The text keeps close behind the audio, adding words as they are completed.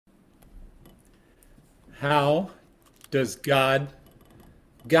How does God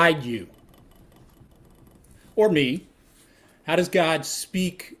guide you or me? How does God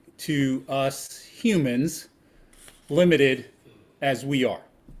speak to us humans, limited as we are?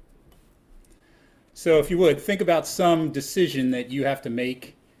 So, if you would, think about some decision that you have to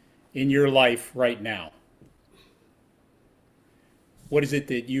make in your life right now. What is it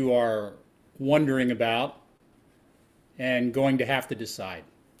that you are wondering about and going to have to decide?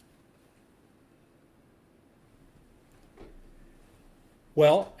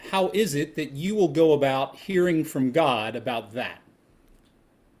 Well, how is it that you will go about hearing from God about that?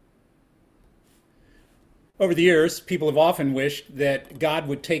 Over the years, people have often wished that God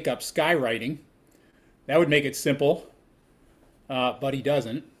would take up skywriting. That would make it simple, but he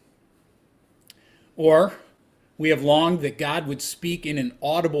doesn't. Or we have longed that God would speak in an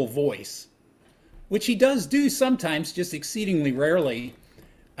audible voice, which he does do sometimes, just exceedingly rarely.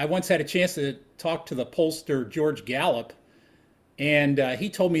 I once had a chance to talk to the pollster George Gallup, and he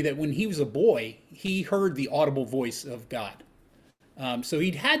told me that when he was a boy, he heard the audible voice of God. So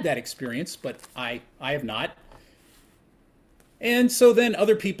he'd had that experience, but I have not. And so then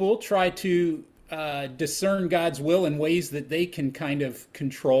other people try to discern God's will in ways that they can kind of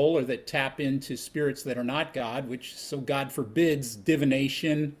control or that tap into spirits that are not God, which so God forbids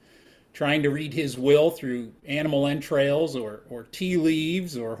divination, trying to read his will through animal entrails or tea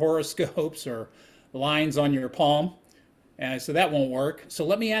leaves or horoscopes or lines on your palm. So that won't work. So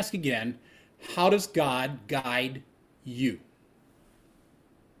let me ask again, how does God guide you?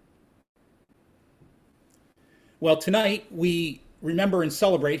 Well, tonight we remember and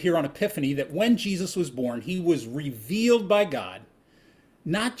celebrate here on Epiphany that when Jesus was born, he was revealed by God,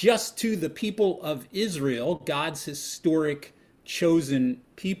 not just to the people of Israel, God's historic chosen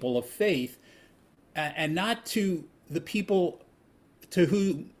people of faith, and not to the people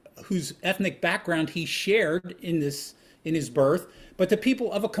whose ethnic background he shared in his birth, but to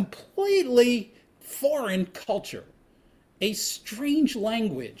people of a completely foreign culture, a strange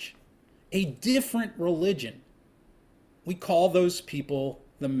language, a different religion. We call those people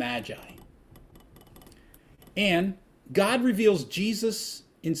the Magi. And God reveals Jesus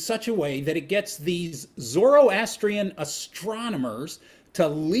in such a way that it gets these Zoroastrian astronomers to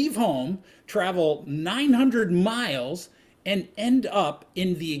leave home, travel 900 miles, and end up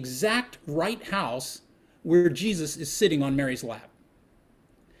in the exact right house where Jesus is sitting on Mary's lap.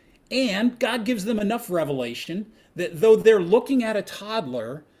 And God gives them enough revelation that though they're looking at a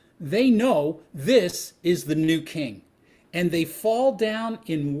toddler, they know this is the new king. And they fall down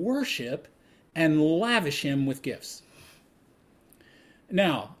in worship and lavish him with gifts.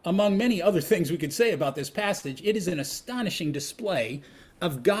 Now, among many other things we could say about this passage, it is an astonishing display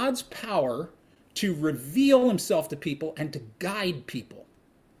of God's power to reveal himself to people and to guide people.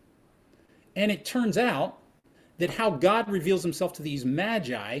 And it turns out that how God reveals himself to these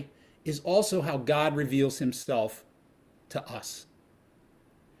magi is also how God reveals himself to us.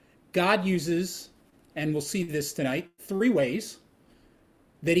 God uses, and we'll see this tonight, 3 ways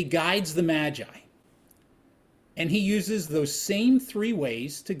that he guides the magi. And he uses those same 3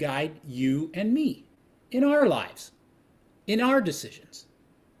 ways to guide you and me in our lives, in our decisions.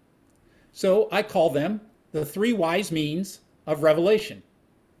 So I call them the 3 wise means of revelation.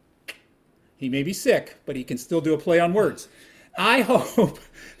 He may be sick, but he can still do a play on words. I hope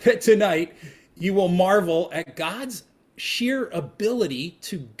that tonight you will marvel at God's sheer ability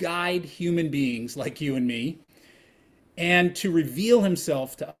to guide human beings like you and me and to reveal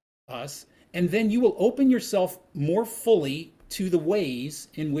himself to us. And then you will open yourself more fully to the ways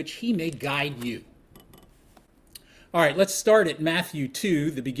in which he may guide you. All right, let's start at Matthew 2,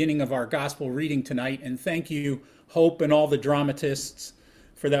 the beginning of our gospel reading tonight. And thank you, Hope, and all the dramatists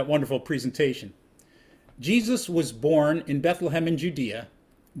for that wonderful presentation. Jesus was born in Bethlehem in Judea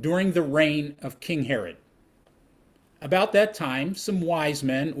during the reign of King Herod. About that time, some wise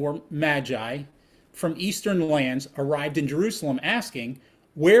men, or magi, from eastern lands arrived in Jerusalem asking,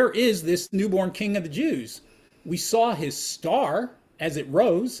 "Where is this newborn king of the Jews? We saw his star as it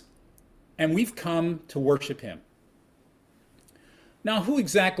rose, and we've come to worship him." Now, who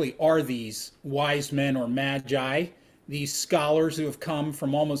exactly are these wise men or magi, these scholars who have come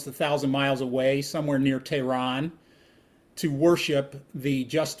from almost 1,000 miles away, somewhere near Tehran, to worship the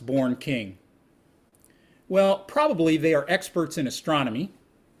just-born king? Well, probably they are experts in astronomy,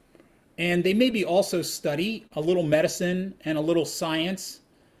 and they maybe also study a little medicine and a little science.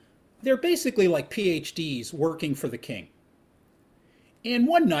 They're basically like PhDs working for the king. And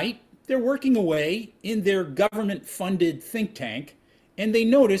one night, they're working away in their government-funded think tank, and they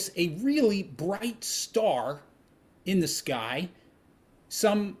notice a really bright star in the sky,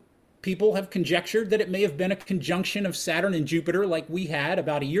 some People have conjectured that it may have been a conjunction of Saturn and Jupiter like we had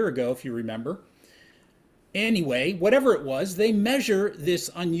about a year ago, if you remember. Anyway, whatever it was, they measure this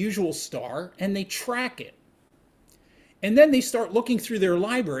unusual star and they track it. And then they start looking through their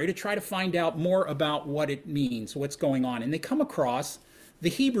library to try to find out more about what it means, what's going on. And they come across the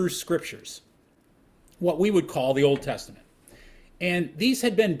Hebrew scriptures, what we would call the Old Testament. And these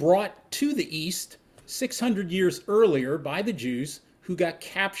had been brought to the East 600 years earlier by the Jews who got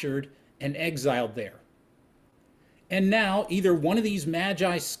captured and exiled there. And now either one of these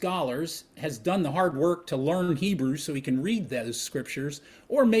Magi scholars has done the hard work to learn Hebrew so he can read those scriptures,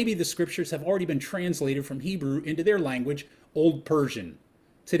 or maybe the scriptures have already been translated from Hebrew into their language, Old Persian.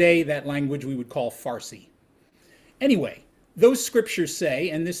 Today, that language we would call Farsi. Anyway, those scriptures say,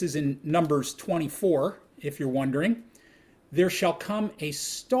 and this is in Numbers 24, if you're wondering, there shall come a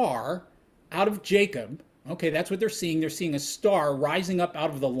star out of Jacob. Okay, that's what they're seeing. They're seeing a star rising up out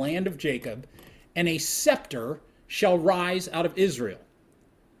of the land of Jacob, and a scepter shall rise out of Israel.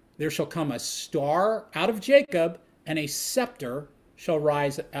 There shall come a star out of Jacob, and a scepter shall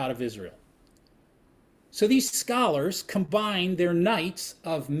rise out of Israel. So these scholars combine their nights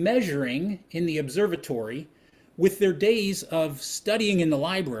of measuring in the observatory with their days of studying in the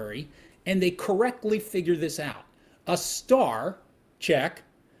library, and they correctly figure this out. A star, check,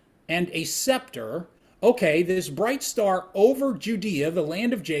 and a scepter. Okay, this bright star over Judea, the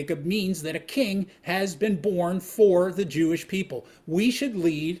land of Jacob, means that a king has been born for the Jewish people. We should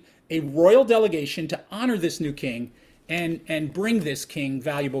lead a royal delegation to honor this new king and bring this king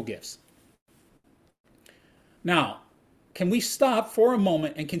valuable gifts. Now, can we stop for a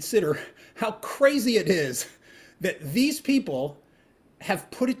moment and consider how crazy it is that these people have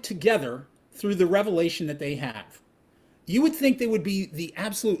put it together through the revelation that they have? You would think they would be the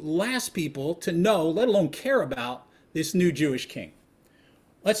absolute last people to know, let alone care about, this new Jewish king.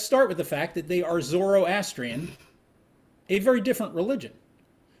 Let's start with the fact that they are Zoroastrian, a very different religion.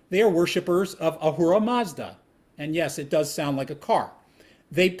 They are worshippers of Ahura Mazda. And yes, it does sound like a car.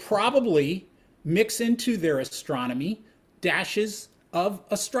 They probably mix into their astronomy dashes of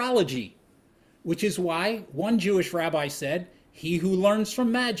astrology, which is why one Jewish rabbi said, "He who learns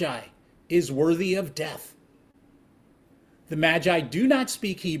from Magi is worthy of death." The Magi do not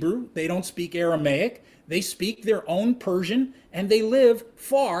speak Hebrew. They don't speak Aramaic. They speak their own Persian, and they live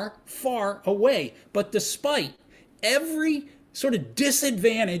far, far away. But despite every sort of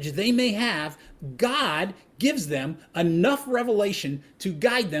disadvantage they may have, God gives them enough revelation to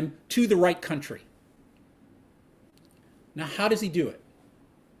guide them to the right country. Now, how does he do it?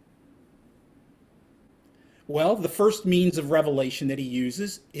 Well, the first means of revelation that he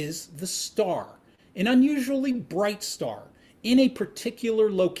uses is the star, an unusually bright star in a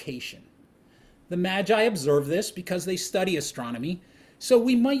particular location. The Magi observe this because they study astronomy, so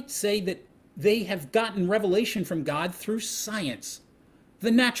we might say that they have gotten revelation from God through science,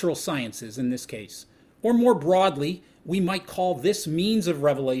 the natural sciences in this case. Or more broadly, we might call this means of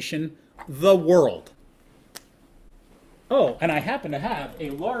revelation the world. Oh, and I happen to have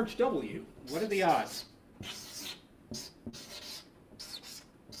a large W. What are the odds?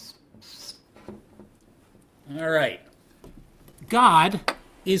 All right. God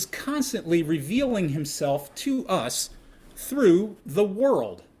is constantly revealing himself to us through the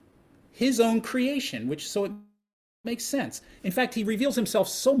world, his own creation, which so it makes sense. In fact, he reveals himself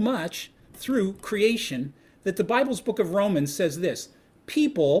so much through creation that the Bible's book of Romans says this: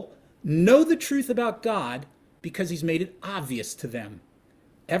 people know the truth about God because he's made it obvious to them.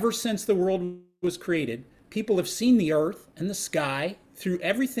 Ever since the world was created, people have seen the earth and the sky. Through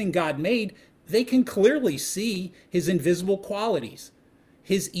everything God made, they can clearly see his invisible qualities,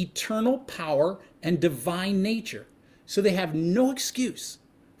 his eternal power and divine nature. So they have no excuse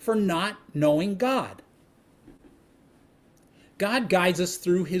for not knowing God. God guides us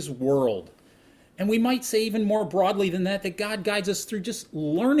through his world. And we might say even more broadly than that, that God guides us through just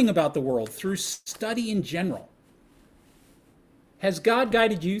learning about the world, through study in general. Has God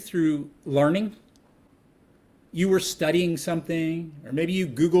guided you through learning? You were studying something, or maybe you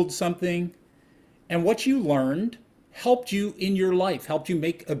Googled something, and what you learned helped you in your life, helped you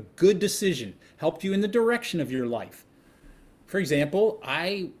make a good decision, helped you in the direction of your life. For example,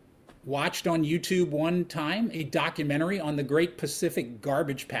 I watched on YouTube one time a documentary on the Great Pacific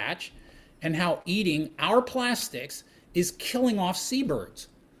Garbage Patch and how eating our plastics is killing off seabirds.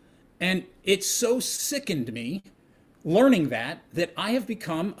 And it so sickened me learning that I have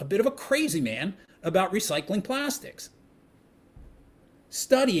become a bit of a crazy man about recycling plastics.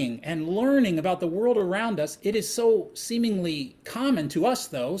 studying and learning about the world around us, it is so seemingly common to us,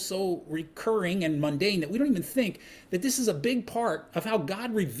 though, so recurring and mundane, that we don't even think that this is a big part of how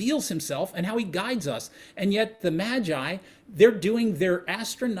God reveals himself and how he guides us. And yet the Magi, they're doing their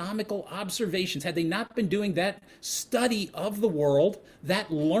astronomical observations. Had they not been doing that study of the world, that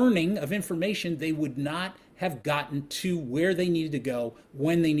learning of information, they would not have gotten to where they needed to go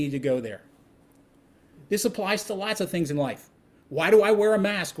when they needed to go there. This applies to lots of things in life. Why do I wear a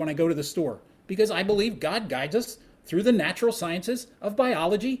mask when I go to the store? Because I believe God guides us through the natural sciences of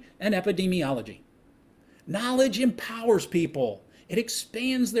biology and epidemiology. Knowledge empowers people. It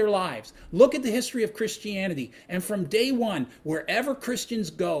expands their lives. Look at the history of Christianity. And from day one, wherever Christians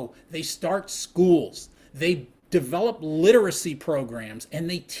go, they start schools. They develop literacy programs and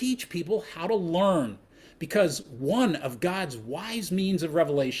they teach people how to learn. Because one of God's wise means of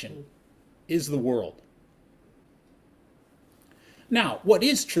revelation is the world. Now, what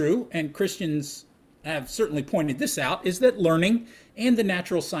is true, and Christians have certainly pointed this out, is that learning and the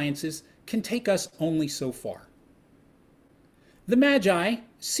natural sciences can take us only so far. The Magi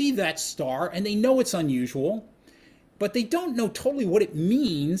see that star and they know it's unusual, but they don't know totally what it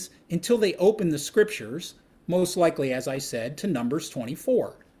means until they open the scriptures, most likely, as I said, to Numbers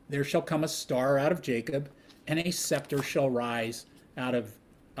 24. There shall come a star out of Jacob, and a scepter shall rise out of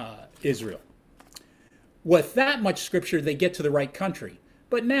Israel. With that much scripture, they get to the right country.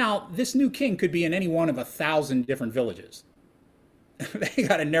 But now, this new king could be in any one of 1,000 different villages. They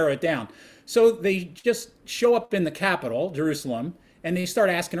got to narrow it down. So they just show up in the capital, Jerusalem, and they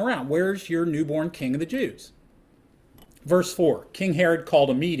start asking around, where's your newborn king of the Jews? Verse 4, King Herod called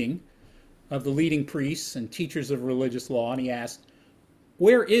a meeting of the leading priests and teachers of religious law, and he asked,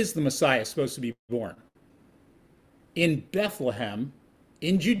 where is the Messiah supposed to be born? In Bethlehem,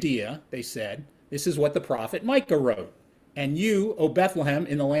 in Judea, they said. This is what the prophet Micah wrote. And you, O Bethlehem,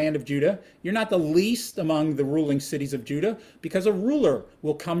 in the land of Judah, you're not the least among the ruling cities of Judah, because a ruler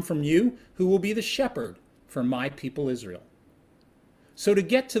will come from you who will be the shepherd for my people Israel. So to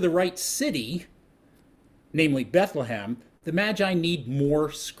get to the right city, namely Bethlehem, the Magi need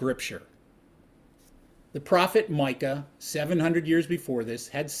more scripture. The prophet Micah, 700 years before this,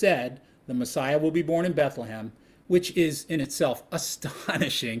 had said the Messiah will be born in Bethlehem, which is in itself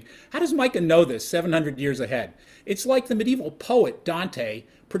astonishing. How does Micah know this 700 years ahead? It's like the medieval poet Dante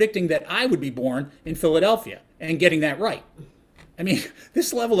predicting that I would be born in Philadelphia and getting that right. I mean,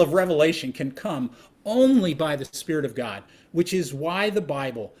 this level of revelation can come only by the Spirit of God, which is why the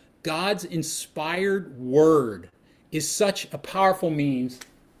Bible, God's inspired word, is such a powerful means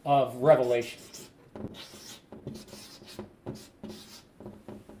of revelation.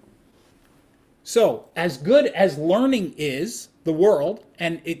 So, as good as learning is the world,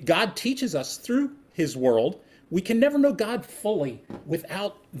 and God teaches us through his world, we can never know God fully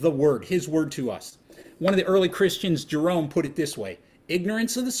without the word, his word to us. One of the early Christians, Jerome, put it this way: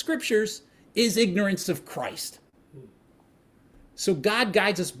 ignorance of the scriptures is ignorance of Christ. So God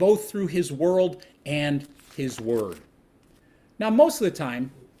guides us both through his world and his word. Now, most of the time,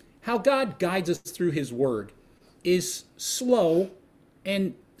 how God guides us through his word is slow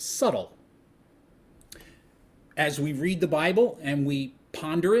and subtle. As we read the Bible and we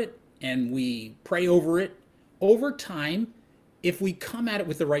ponder it and we pray over it, over time, if we come at it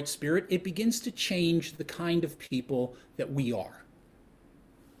with the right spirit, it begins to change the kind of people that we are.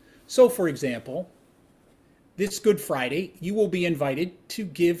 So, for example, this Good Friday, you will be invited to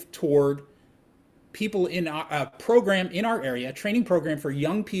give toward people in a program in our area, a training program for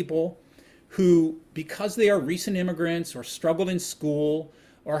young people who, because they are recent immigrants or struggled in school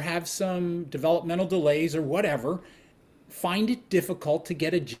or have some developmental delays or whatever, find it difficult to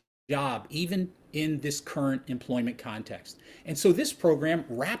get a job, even in this current employment context. And so this program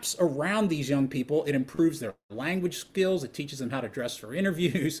wraps around these young people. It improves their language skills. It teaches them how to dress for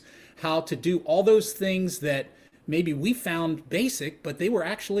interviews, how to do all those things that maybe we found basic, but they were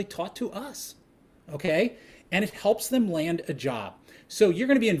actually taught to us. Okay? And it helps them land a job. So you're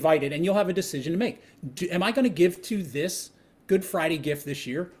going to be invited and you'll have a decision to make. Am I going to give to this Good Friday gift this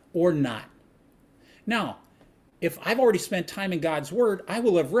year or not? Now, if I've already spent time in God's word, I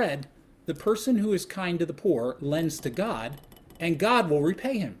will have read, the person who is kind to the poor lends to God, and God will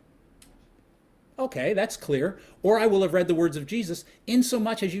repay him. Okay, that's clear. Or I will have read the words of Jesus,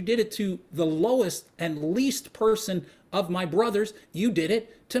 insomuch as you did it to the lowest and least person of my brothers, you did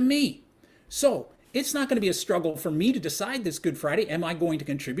it to me. So it's not going to be a struggle for me to decide this Good Friday, am I going to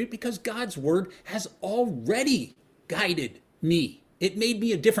contribute? Because God's word has already guided me. It made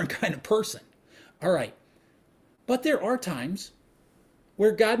me a different kind of person. All right. But there are times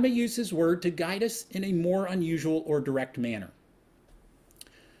where God may use his word to guide us in a more unusual or direct manner.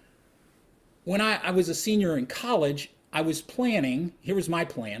 When I was a senior in college, I was planning, here was my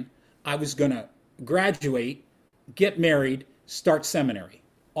plan. I was going to graduate, get married, start seminary,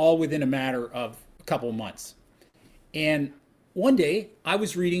 all within a matter of a couple of months. And one day I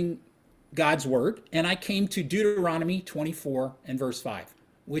was reading God's word and I came to Deuteronomy 24 and verse 5,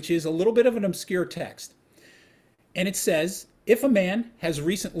 which is a little bit of an obscure text. And it says, if a man has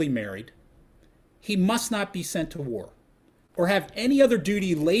recently married, he must not be sent to war or have any other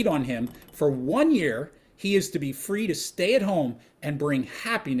duty laid on him for 1 year. He is to be free to stay at home and bring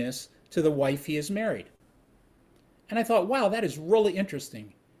happiness to the wife he has married. And I thought, wow, that is really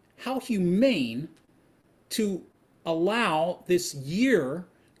interesting. How humane to allow this year,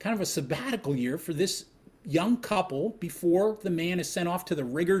 kind of a sabbatical year for this young couple before the man is sent off to the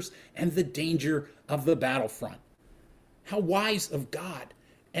rigors and the danger of the battlefront. How wise of God.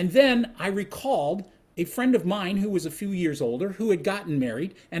 And then I recalled a friend of mine who was a few years older who had gotten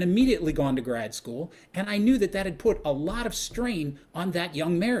married and immediately gone to grad school. And I knew that that had put a lot of strain on that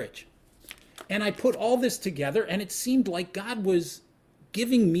young marriage. And I put all this together and it seemed like God was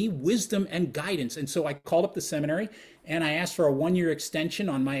giving me wisdom and guidance. And so I called up the seminary and I asked for a 1 year extension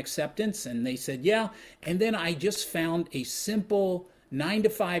on my acceptance. And they said, yeah. And then I just found a simple 9 to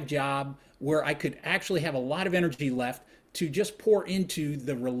 5 job where I could actually have a lot of energy left to just pour into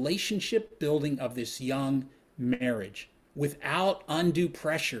the relationship building of this young marriage without undue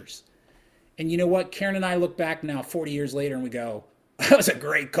pressures. And you know what? Karen and I look back now 40 years later and we go, that was a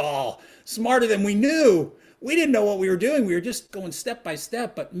great call. Smarter than we knew. We didn't know what we were doing. We were just going step by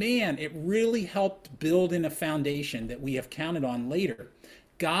step. But man, it really helped build in a foundation that we have counted on later.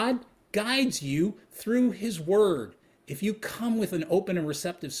 God guides you through his word. If you come with an open and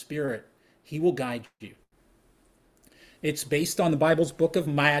receptive spirit, he will guide you. It's based on the Bible's book of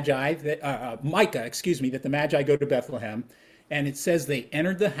Micah, that the Magi go to Bethlehem. And it says they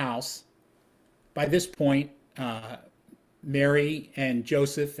entered the house. By this point, Mary and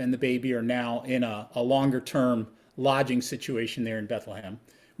Joseph and the baby are now in a longer-term lodging situation there in Bethlehem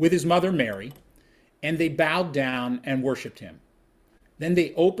with his mother Mary, and they bowed down and worshiped him. Then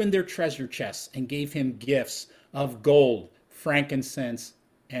they opened their treasure chests and gave him gifts of gold, frankincense,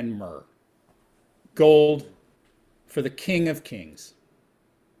 and myrrh. Gold for the King of Kings,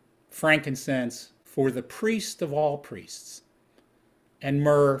 frankincense for the priest of all priests, and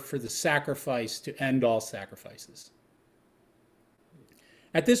myrrh for the sacrifice to end all sacrifices.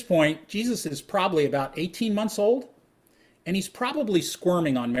 At this point, Jesus is probably about 18 months old, and he's probably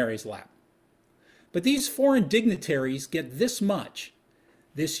squirming on Mary's lap. But these foreign dignitaries get this much.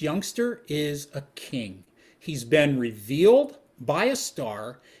 This youngster is a king. He's been revealed by a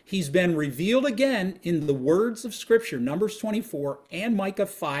star. He's been revealed again in the words of Scripture, Numbers 24 and Micah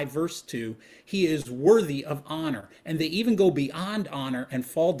 5, verse 2. He is worthy of honor. And they even go beyond honor and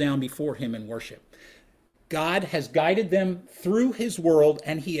fall down before him in worship. God has guided them through his world,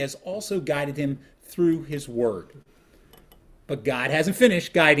 and he has also guided him through his word. But God hasn't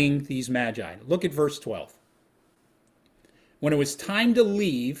finished guiding these magi. Look at verse 12. When it was time to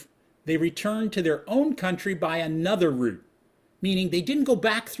leave, they returned to their own country by another route, meaning they didn't go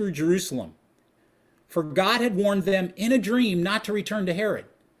back through Jerusalem. For God had warned them in a dream not to return to Herod.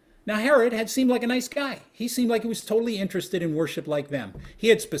 Now, Herod had seemed like a nice guy. He seemed like he was totally interested in worship like them. He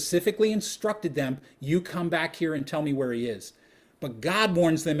had specifically instructed them, you come back here and tell me where he is. But God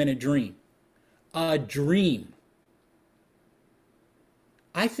warns them in a dream. A dream.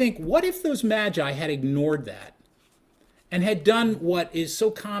 I think, what if those magi had ignored that and had done what is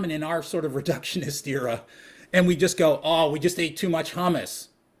so common in our sort of reductionist era, and we just go, oh, we just ate too much hummus?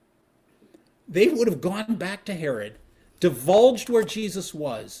 They would have gone back to Herod, divulged where Jesus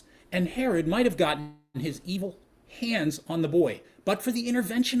was, and Herod might have gotten his evil hands on the boy, but for the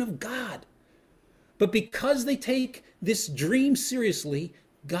intervention of God. But because they take this dream seriously,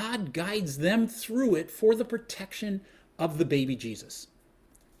 God guides them through it for the protection of the baby Jesus.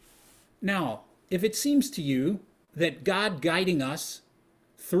 Now, if it seems to you that God guiding us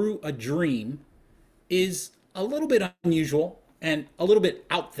through a dream is a little bit unusual and a little bit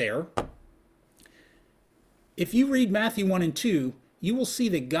out there, if you read Matthew 1 and 2, you will see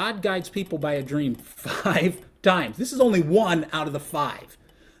that God guides people by a dream 5 times. This is only 1 out of the 5.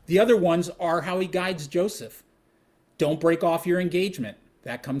 The other ones are how he guides Joseph. Don't break off your engagement.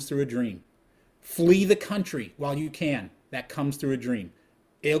 That comes through a dream. Flee the country while you can. That comes through a dream.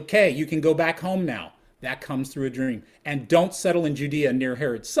 Okay, you can go back home now. That comes through a dream. And don't settle in Judea near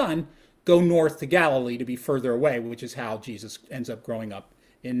Herod's son. Go north to Galilee to be further away, which is how Jesus ends up growing up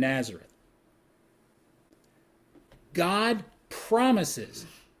in Nazareth. God promises,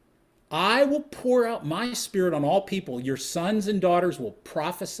 I will pour out my spirit on all people. Your sons and daughters will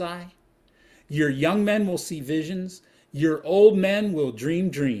prophesy. Your young men will see visions. Your old men will dream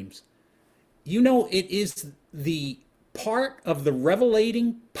dreams. You know, it is the part of the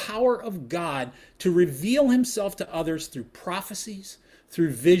revelating power of God to reveal himself to others through prophecies,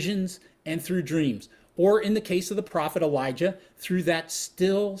 through visions, and through dreams. Or in the case of the prophet Elijah, through that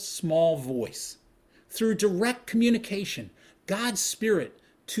still small voice, through direct communication, God's Spirit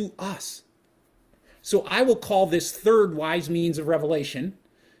to us. So I will call this third wise means of revelation,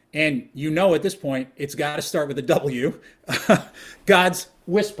 and you know at this point it's got to start with a W, God's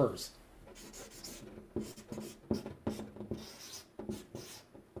whispers.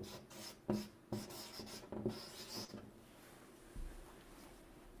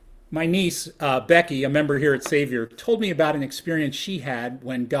 My niece, Becky, a member here at Savior, told me about an experience she had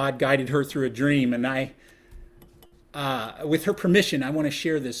when God guided her through a dream. And with her permission, I want to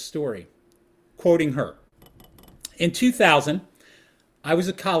share this story, quoting her. In 2000, I was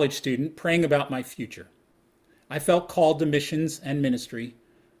a college student praying about my future. I felt called to missions and ministry,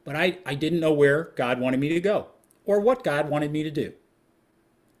 but I didn't know where God wanted me to go or what God wanted me to do.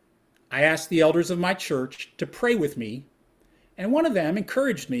 I asked the elders of my church to pray with me, and one of them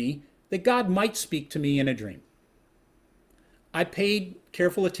encouraged me that God might speak to me in a dream. I paid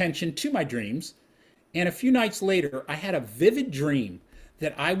careful attention to my dreams, and a few nights later, I had a vivid dream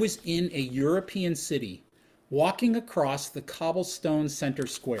that I was in a European city, walking across the cobblestone center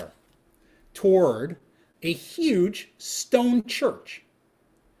square toward a huge stone church.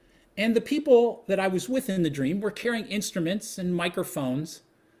 And the people that I was with in the dream were carrying instruments and microphones.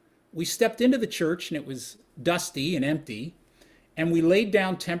 We stepped into the church, and it was dusty and empty. And we laid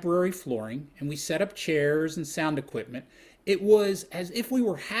down temporary flooring, and we set up chairs and sound equipment. It was as if we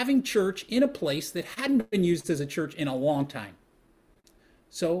were having church in a place that hadn't been used as a church in a long time.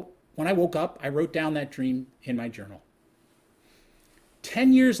 So when I woke up, I wrote down that dream in my journal.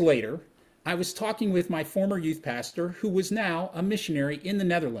 10 years later, I was talking with my former youth pastor, who was now a missionary in the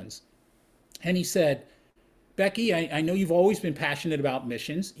Netherlands. And he said, Becky, I know you've always been passionate about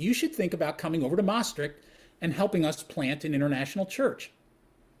missions. You should think about coming over to Maastricht and helping us plant an international church.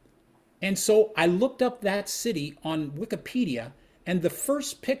 And so I looked up that city on Wikipedia, and the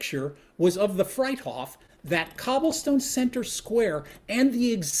first picture was of the Vrijthof, that cobblestone center square, and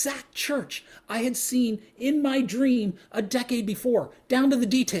the exact church I had seen in my dream a decade before, down to the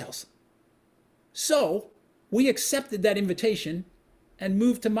details. So we accepted that invitation and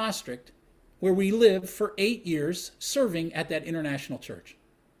moved to Maastricht, where we lived for 8 years serving at that international church.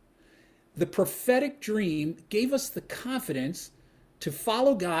 The prophetic dream gave us the confidence to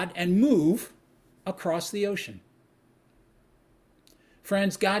follow God and move across the ocean.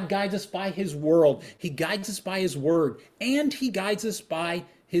 Friends, God guides us by his world. He guides us by his word, and he guides us by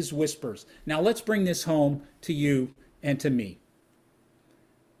his whispers. Now let's bring this home to you and to me.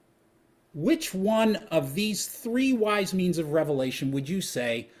 Which one of these three wise means of revelation would you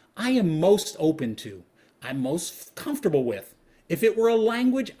say I am most open to, I'm most comfortable with? If it were a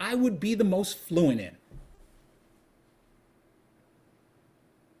language, I would be the most fluent in.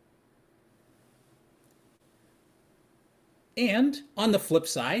 And on the flip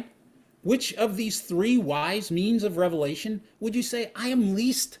side, which of these three wise means of revelation would you say I am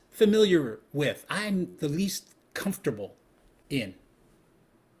least familiar with, I'm the least comfortable in?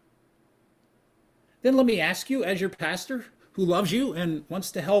 Then let me ask you, as your pastor who loves you and wants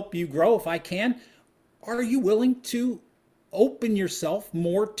to help you grow if I can, are you willing to open yourself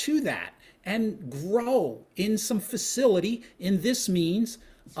more to that and grow in some facility in this means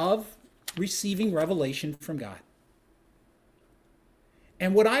of receiving revelation from God?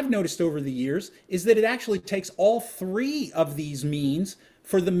 And what I've noticed over the years is that it actually takes all three of these means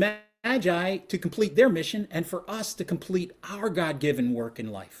for the Magi to complete their mission and for us to complete our God-given work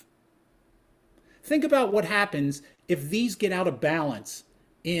in life. Think about what happens if these get out of balance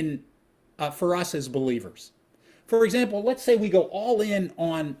for us as believers. For example, let's say we go all in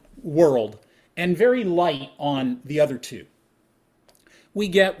on world and very light on the other two. We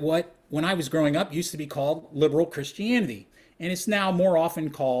get what, when I was growing up, used to be called liberal Christianity, and it's now more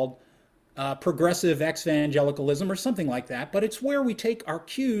often called progressive evangelicalism or something like that, but it's where we take our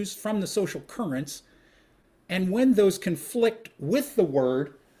cues from the social currents, and when those conflict with the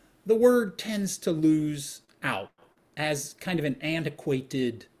word tends to lose out as kind of an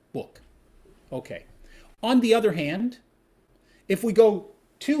antiquated book. Okay. On the other hand, if we go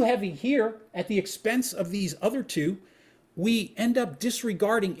too heavy here at the expense of these other two, we end up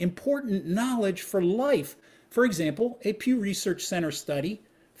disregarding important knowledge for life. For example, a Pew Research Center study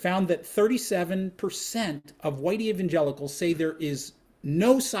found that 37% of white evangelicals say there is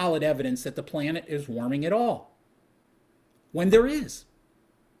no solid evidence that the planet is warming at all, when there is.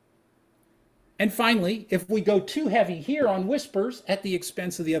 And finally, if we go too heavy here on whispers at the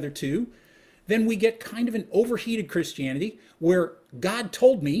expense of the other two, then we get kind of an overheated Christianity where God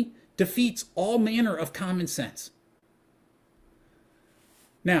told me defeats all manner of common sense.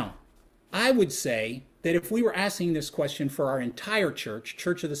 Now, I would say that if we were asking this question for our entire church,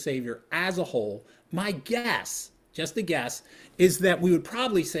 Church of the Savior as a whole, my guess, just a guess, is that we would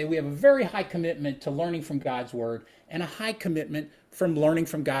probably say we have a very high commitment to learning from God's Word and a high commitment from learning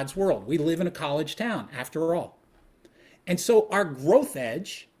from God's world. We live in a college town, after all. And so our growth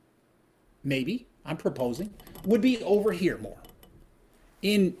edge, maybe, I'm proposing, would be over here more.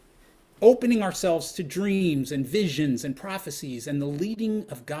 In opening ourselves to dreams and visions and prophecies and the leading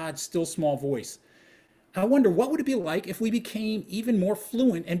of God's still small voice. I wonder what would it be like if we became even more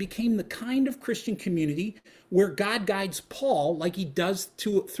fluent and became the kind of Christian community where God guides Paul like he does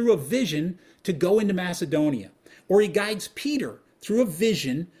through a vision to go into Macedonia, or he guides Peter through a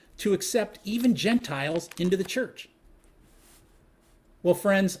vision to accept even Gentiles into the church. Well,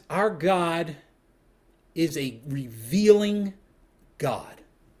 friends, our God is a revealing God.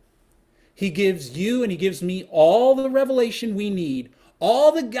 He gives you and he gives me all the revelation we need,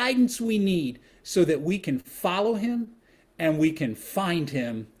 all the guidance we need, so that we can follow him and we can find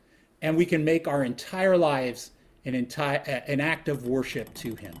him and we can make our entire lives an act of worship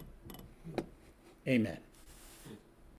to him. Amen.